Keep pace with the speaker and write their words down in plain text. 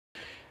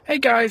Hey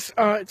guys,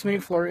 it's me,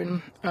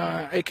 Florian,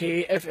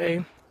 aka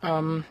FA.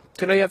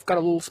 Today I've got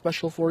a little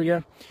special for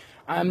you.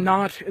 I'm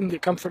not in the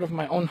comfort of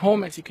my own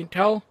home, as you can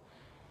tell.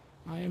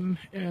 I'm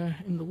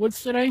in the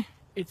woods today.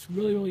 It's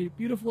really, really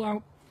beautiful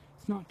out.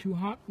 It's not too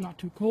hot, not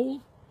too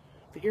cold.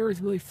 The air is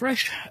really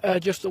fresh,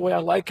 just the way I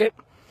like it.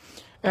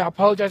 I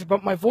apologize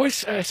about my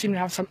voice. I seem to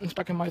have something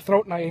stuck in my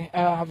throat, and I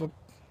have a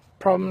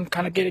problem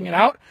kind of getting it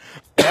out.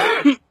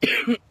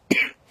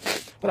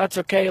 But that's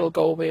okay, it'll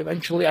go away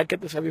eventually. I get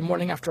this every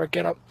morning after I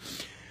get up.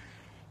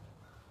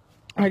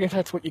 I guess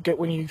that's what you get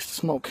when you used to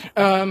smoke.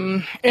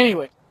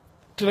 Anyway,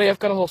 today I've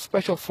got a little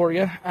special for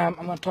you. I'm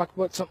going to talk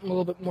about something a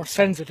little bit more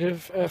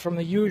sensitive from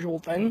the usual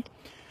thing.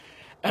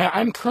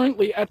 I'm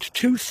currently at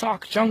Two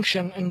Sock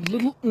Junction in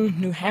Littleton,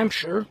 New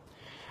Hampshire,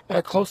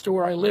 close to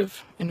where I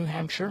live in New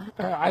Hampshire.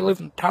 I live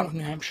in the town of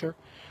New Hampshire.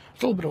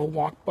 It's a little bit of a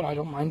walk, but I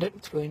don't mind it.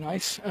 It's really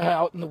nice,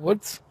 out in the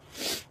woods.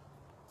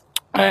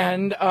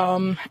 And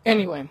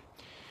anyway,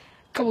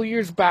 a couple of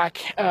years back,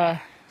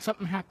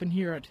 something happened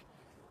here at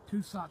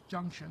Two Sock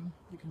Junction.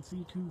 You can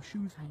see two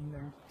shoes hanging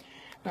there.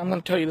 I'm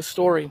going to tell you the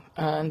story.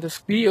 And this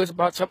video is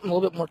about something a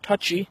little bit more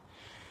touchy.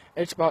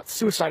 It's about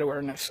suicide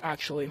awareness,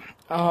 actually.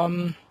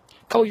 A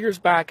couple years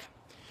back,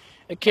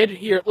 a kid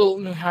here at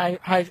Littleton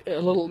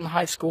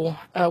High School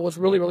was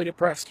really, really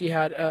depressed. He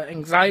had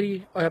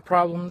anxiety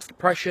problems,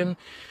 depression,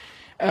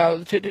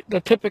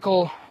 the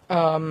typical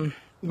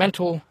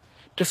mental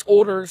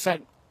disorders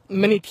that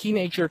many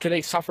teenagers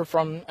today suffer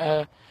from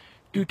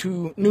due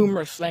to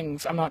numerous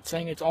things. I'm not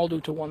saying it's all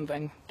due to one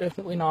thing.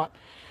 Definitely not.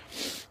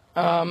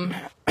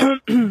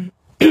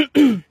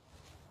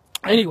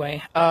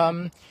 Anyway,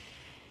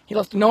 he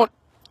left a note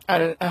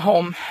at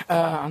home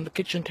on the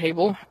kitchen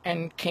table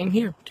and came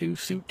here to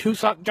Two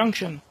Sock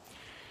Junction.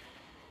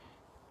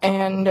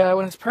 And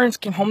when his parents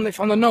came home, they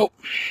found the note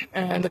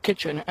in the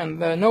kitchen.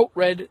 And the note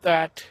read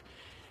that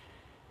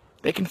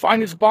they can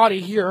find his body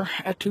here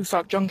at Two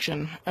Sock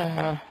Junction,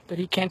 that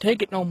he can't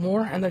take it no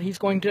more, and that he's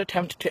going to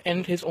attempt to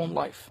end his own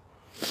life.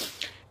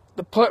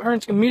 The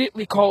parents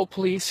immediately called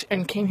police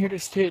and came here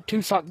to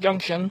Two Sock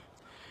Junction.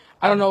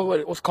 I don't know what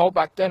it was called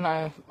back then.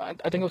 I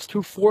think it was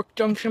Two Fork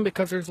Junction,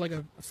 because there's like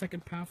a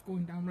second path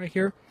going down right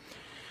here.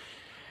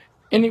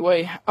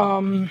 Anyway,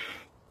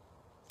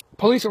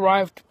 police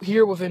arrived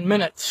here within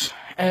minutes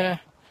to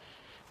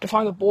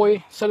find the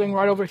boy sitting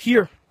right over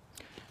here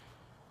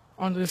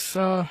on this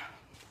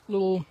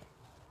little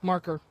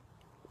marker,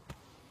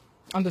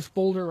 on this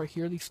boulder right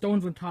here. These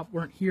stones on top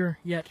weren't here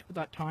yet at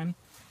that time.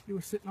 He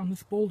was sitting on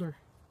this boulder,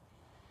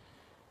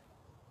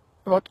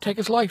 about to take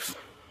his life,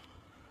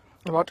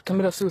 about to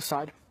commit a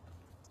suicide.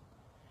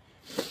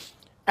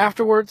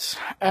 Afterwards,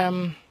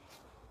 the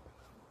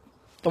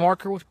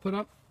marker was put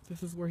up.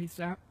 This is where he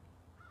sat,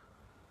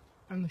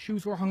 and the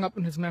shoes were hung up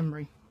in his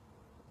memory.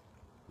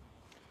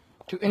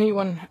 To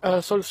anyone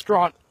so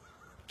distraught,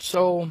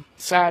 so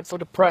sad, so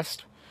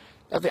depressed,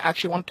 that they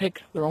actually want to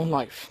take their own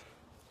life.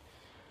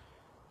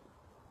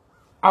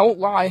 I won't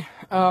lie,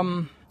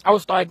 I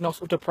was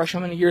diagnosed with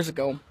depression many years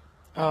ago.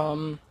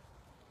 I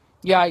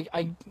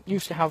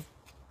used to have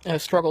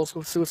struggles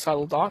with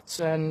suicidal thoughts,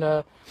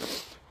 and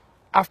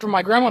after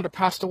my grandmother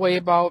passed away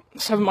about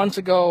 7 months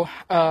ago,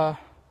 I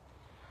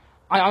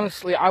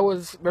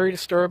was very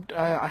disturbed.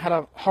 I had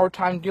a hard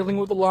time dealing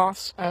with the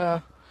loss.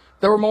 There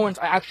were moments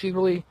I actually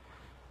really,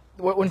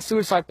 when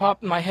suicide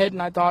popped in my head,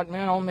 and I thought,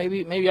 man,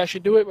 maybe I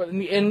should do it, but in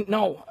the end,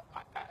 no.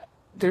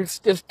 There's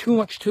too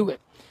much to it.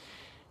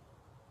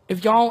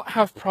 If y'all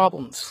have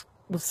problems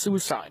with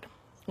suicide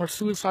or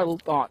suicidal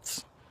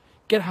thoughts,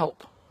 get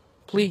help,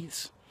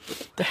 please.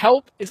 The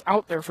help is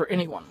out there for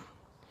anyone.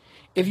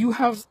 If you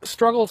have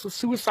struggles with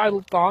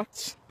suicidal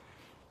thoughts,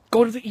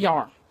 go to the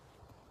ER.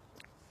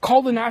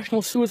 Call the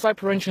National Suicide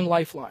Prevention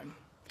Lifeline.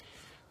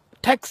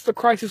 Text the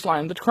crisis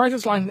line. The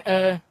crisis line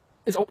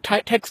is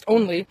text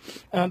only.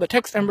 The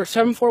text number is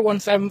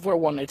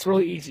 741-741. It's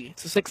really easy.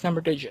 It's a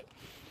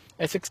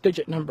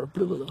six-digit number.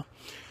 Blah, blah, blah.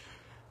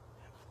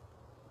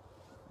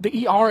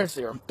 The ER is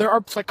there. There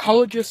are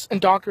psychologists and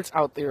doctors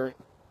out there.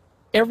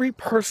 Every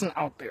person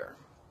out there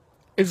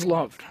is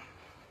loved,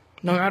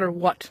 no matter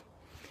what.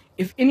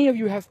 If any of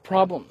you have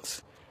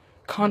problems,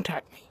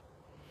 contact me.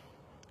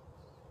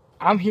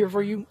 I'm here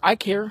for you. I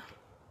care.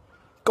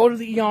 Go to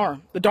the ER.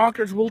 The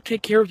doctors will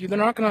take care of you. They're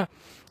not going to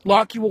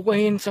lock you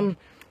away in some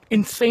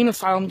insane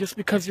asylum just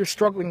because you're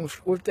struggling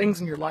with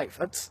things in your life.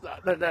 That's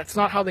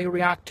not how they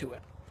react to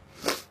it.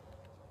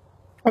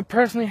 What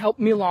personally helped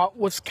me a lot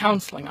was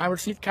counseling. I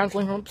received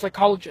counseling from a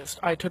psychologist.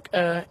 I took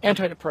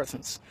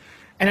antidepressants,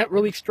 and it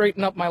really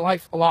straightened up my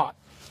life a lot.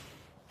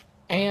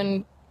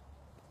 And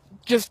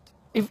just,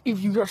 if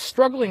you are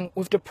struggling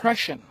with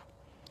depression,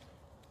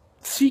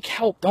 seek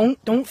help.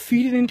 Don't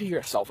feed it into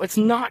yourself. It's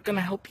not going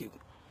to help you.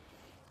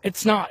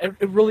 It's not. It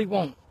really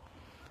won't.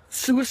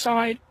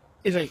 Suicide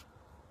is a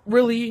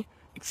really,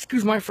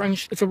 excuse my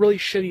French, it's a really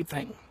shitty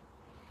thing.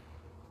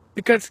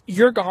 Because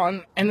you're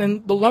gone, and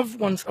then the loved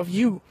ones of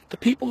you, the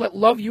people that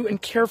love you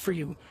and care for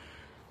you,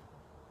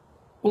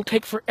 will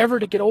take forever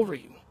to get over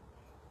you.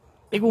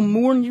 They will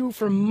mourn you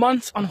for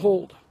months on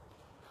hold.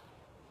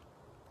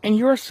 And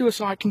your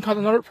suicide can cause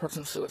another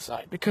person's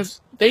suicide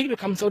because they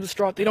become so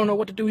distraught they don't know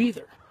what to do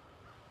either.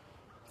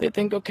 They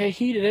think, okay,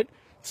 he did it,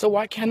 so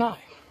why can't I?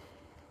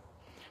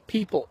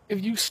 People,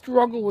 if you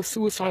struggle with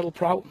suicidal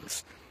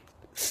problems,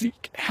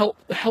 seek help.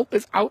 The help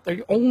is out there.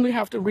 You only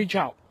have to reach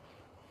out.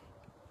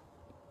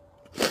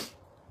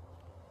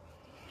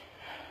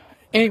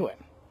 Anyway,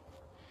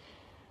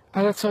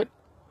 as I said,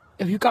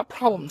 if you got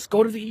problems,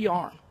 go to the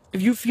ER.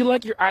 If you feel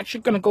like you're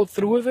actually going to go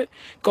through with it,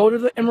 go to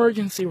the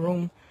emergency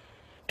room,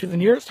 to the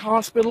nearest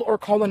hospital, or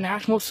call the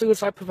National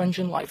Suicide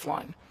Prevention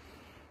Lifeline.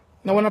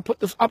 Now, when I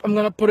put this up, I'm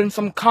going to put in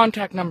some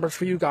contact numbers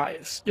for you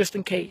guys, just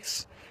in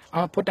case.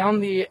 I'll put down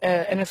the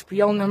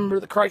NSPL number,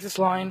 the crisis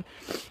line,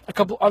 a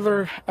couple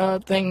other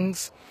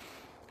things.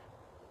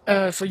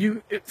 So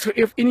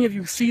if any of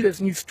you see this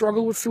and you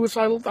struggle with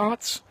suicidal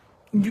thoughts,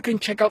 you can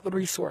check out the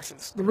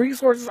resources. The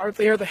resources are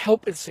there. The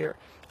help is there.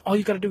 All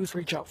you got to do is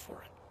reach out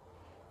for it.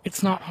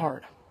 It's not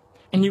hard.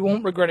 And you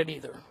won't regret it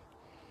either.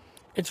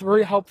 It's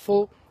very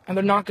helpful, and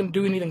they're not going to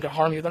do anything to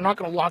harm you. They're not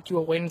going to lock you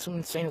away in some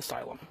insane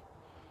asylum.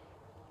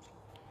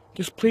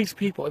 Just please,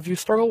 people, if you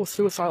struggle with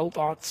suicidal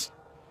thoughts,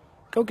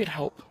 go get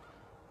help.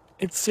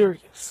 It's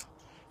serious.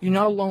 You're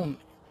not alone.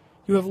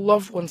 You have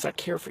loved ones that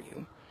care for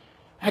you.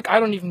 Heck, I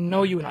don't even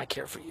know you, and I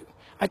care for you.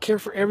 I care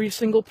for every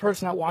single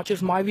person that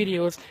watches my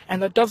videos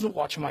and that doesn't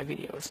watch my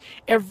videos.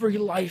 Every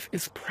life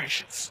is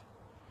precious.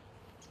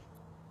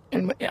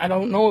 And I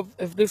don't know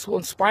if this will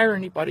inspire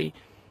anybody,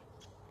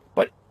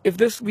 but if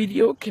this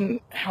video can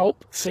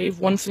help save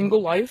one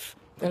single life,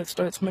 then it's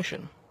done its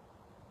mission.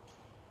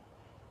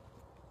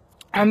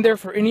 I'm there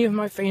for any of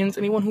my fans,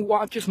 anyone who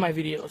watches my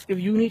videos. If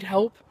you need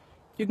help,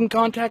 you can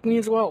contact me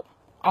as well.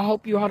 I'll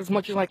help you out as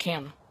much as I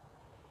can.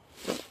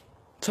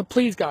 So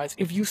please, guys,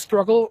 if you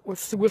struggle with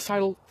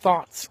suicidal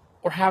thoughts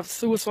or have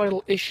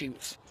suicidal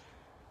issues,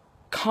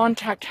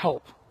 contact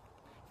help.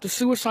 The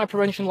Suicide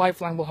Prevention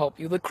Lifeline will help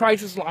you. The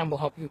Crisis Line will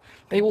help you.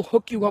 They will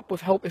hook you up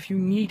with help if you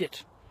need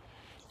it.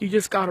 You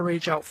just gotta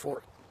reach out for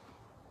it.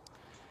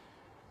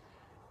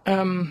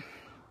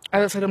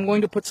 As I said, I'm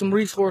going to put some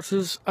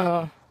resources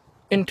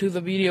into the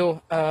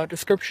video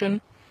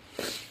description.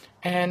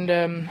 And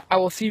I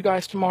will see you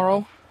guys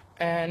tomorrow.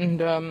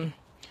 And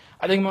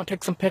I think I'm going to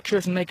take some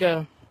pictures and make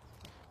a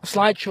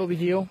slideshow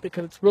video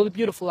because it's really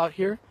beautiful out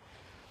here.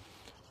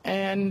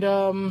 And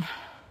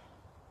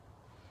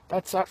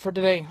that's that for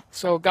today.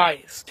 So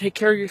guys, take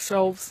care of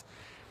yourselves.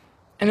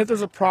 And if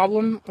there's a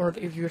problem or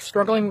if you're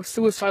struggling with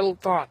suicidal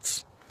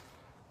thoughts,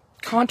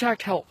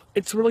 contact help.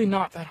 It's really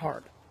not that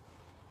hard.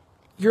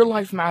 Your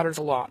life matters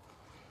a lot.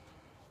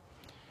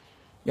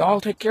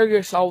 Y'all take care of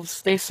yourselves,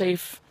 stay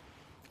safe,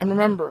 and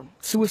remember,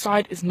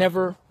 suicide is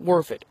never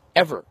worth it.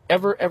 Ever,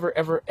 ever, ever,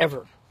 ever,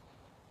 ever.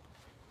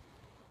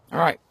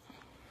 Alright.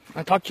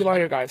 I'll talk to you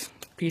later, guys.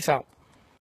 Peace out.